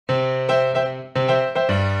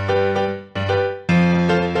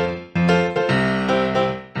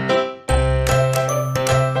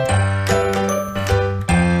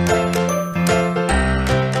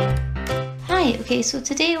Okay, so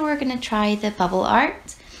today we're going to try the bubble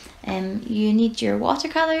art. You need your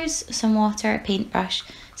watercolours, some water, a paintbrush,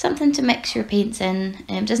 something to mix your paints in.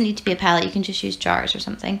 It doesn't need to be a palette, you can just use jars or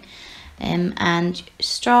something. And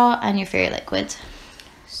straw and your fairy liquid.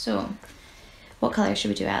 So, what colour should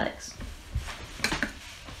we do, Alex?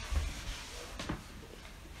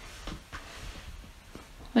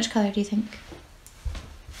 Which colour do you think?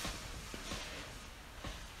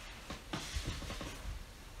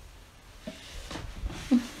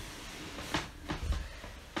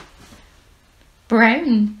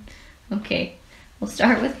 Brown. Okay, we'll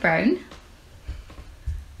start with brown.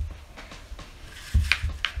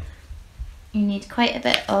 You need quite a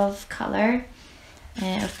bit of colour,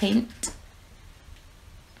 of paint.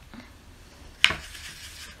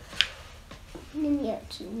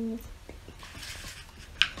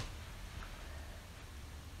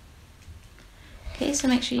 Okay, so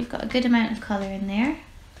make sure you've got a good amount of colour in there.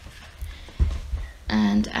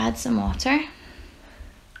 And add some water.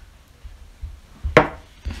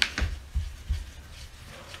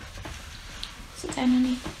 Sit down,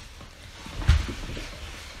 honey.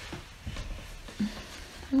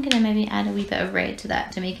 I'm gonna maybe add a wee bit of red to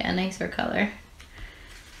that to make it a nicer colour.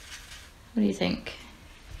 What do you think?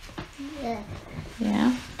 Yeah.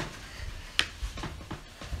 Yeah?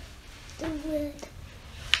 The red.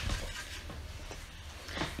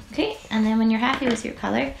 Okay, and then when you're happy with your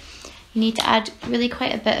colour, you need to add really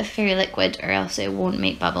quite a bit of fairy liquid or else it won't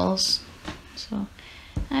make bubbles. So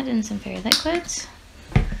add in some fairy liquid.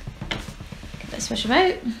 Give it a swish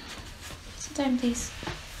about. Sit down, please.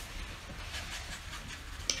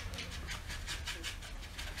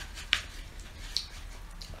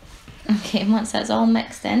 Okay, and once that's all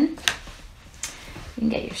mixed in, you can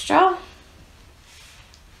get your straw.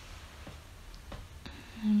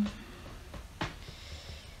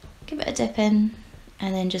 Give it a dip in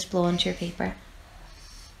and then just blow onto your paper.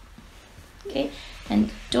 Okay, and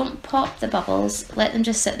don't pop the bubbles, let them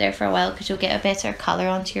just sit there for a while because you'll get a better colour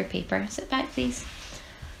onto your paper. Sit back, please.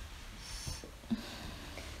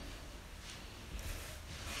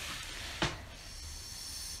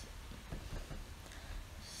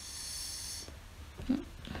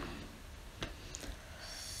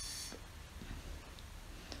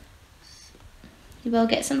 You will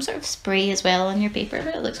get some sort of spray as well on your paper,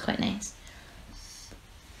 but it looks quite nice.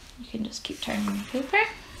 You can just keep turning your paper.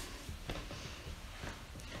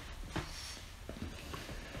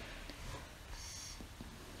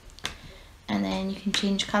 And then you can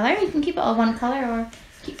change colour. You can keep it all one colour or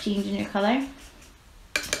keep changing your colour.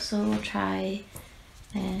 So we'll try,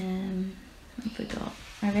 what have we got?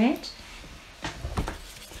 A red.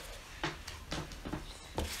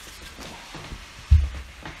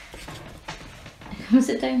 Come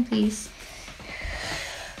sit down, please.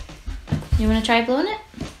 You want to try blowing it?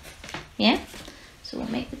 Yeah? So we'll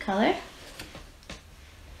make the colour.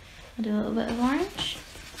 I'll do a little bit of orange.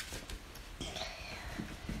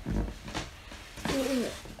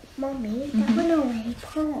 Mommy, that one already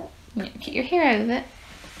popped. Yeah, get your hair out of it.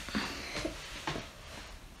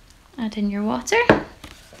 Add in your water.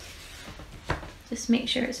 Just make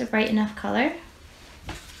sure it's a bright enough colour.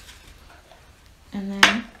 And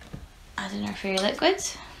then add in our fairy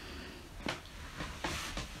liquids.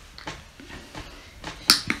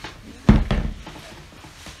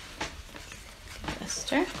 Give it a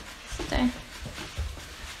stir. Sit down.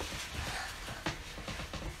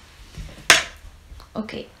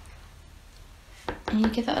 Okay. And you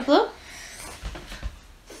give that a blow.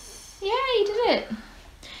 Yeah, you did it. You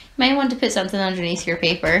might want to put something underneath your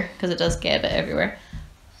paper because it does get a bit everywhere.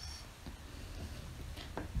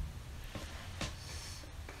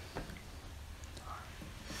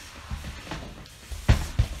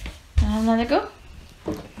 Another go.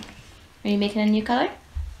 Are you making a new colour?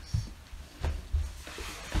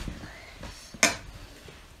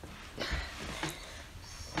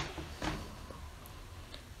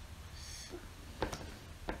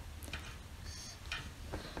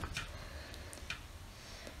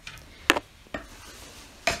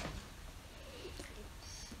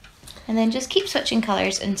 And then just keep switching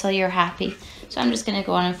colours until you're happy. So I'm just going to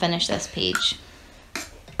go on and finish this page.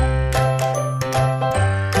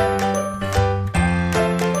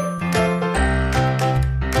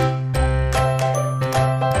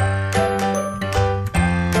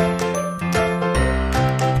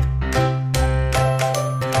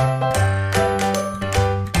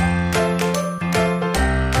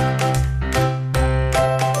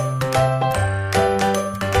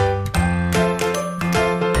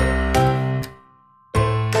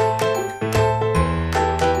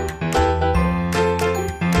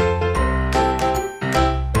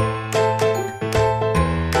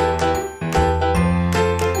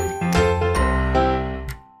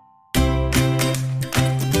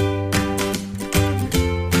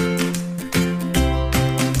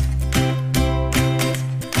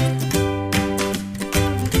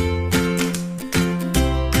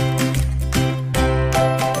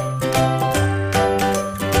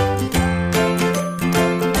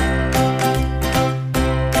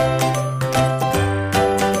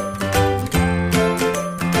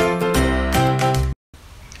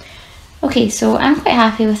 Okay, so I'm quite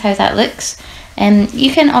happy with how that looks.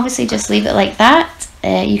 You can obviously just leave it like that.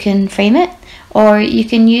 You can frame it, or you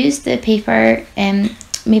can use the paper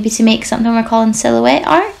maybe to make something we're calling silhouette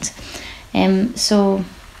art. So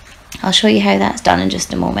I'll show you how that's done in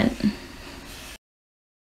just a moment.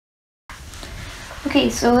 Okay,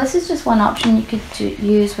 so this is just one option you could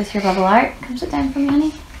use with your bubble art. Come sit down for me,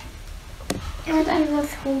 honey. And I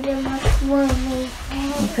was holding my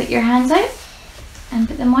swirly You put your hands out and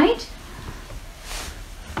put them wide.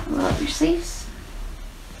 Roll up your sleeves.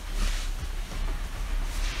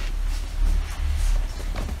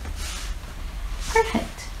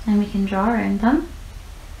 Perfect. Then we can draw around them.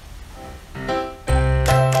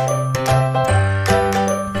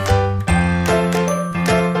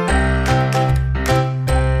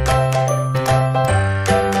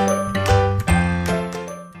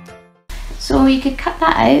 So you could cut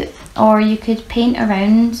that out, or you could paint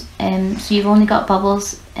around, so you've only got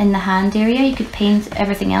bubbles in the hand area. You could paint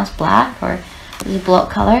everything else black or the block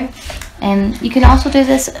colour. You can also do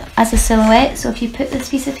this as a silhouette, so if you put this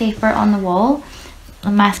piece of paper on the wall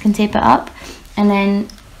and masking tape it up, and then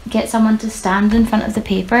get someone to stand in front of the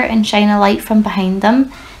paper and shine a light from behind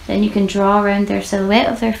them, then you can draw around their silhouette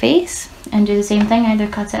of their face and do the same thing, either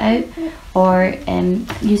cut it out or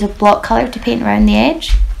use a block colour to paint around the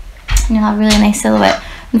edge. And you'll have a really nice silhouette.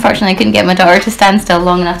 Unfortunately, I couldn't get my daughter to stand still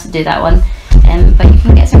long enough to do that one, but you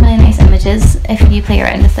can get some really nice images if you play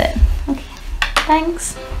around with it. Okay,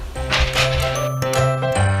 thanks.